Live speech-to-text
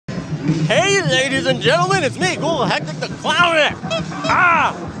Hey, ladies and gentlemen, it's me, Cool Hectic the Clown.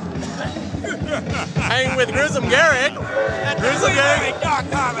 Hanging with Gruesome Garrick. Gruesome Garrick.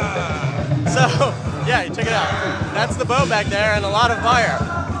 So, yeah, check it out. That's the boat back there and a lot of fire.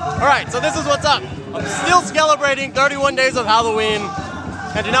 All right, so this is what's up. I'm still celebrating 31 days of Halloween,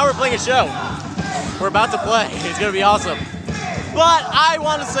 and now we're playing a show. We're about to play. It's gonna be awesome. But I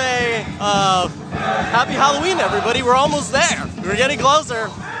want to say, happy Halloween, everybody. We're almost there. We're getting closer.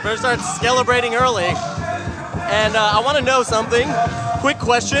 We're gonna start celebrating early. And I want to know something. Quick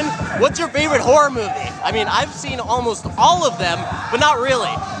question. What's your favorite horror movie? I mean, I've seen almost all of them, but not really.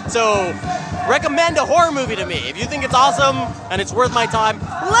 So, recommend a horror movie to me. If you think it's awesome and it's worth my time,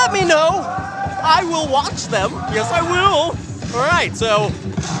 let me know. I will watch them. Yes, I will. All right, so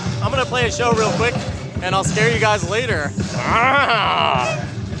I'm gonna play a show real quick, and I'll scare you guys later.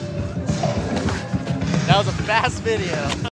 That was a fast video.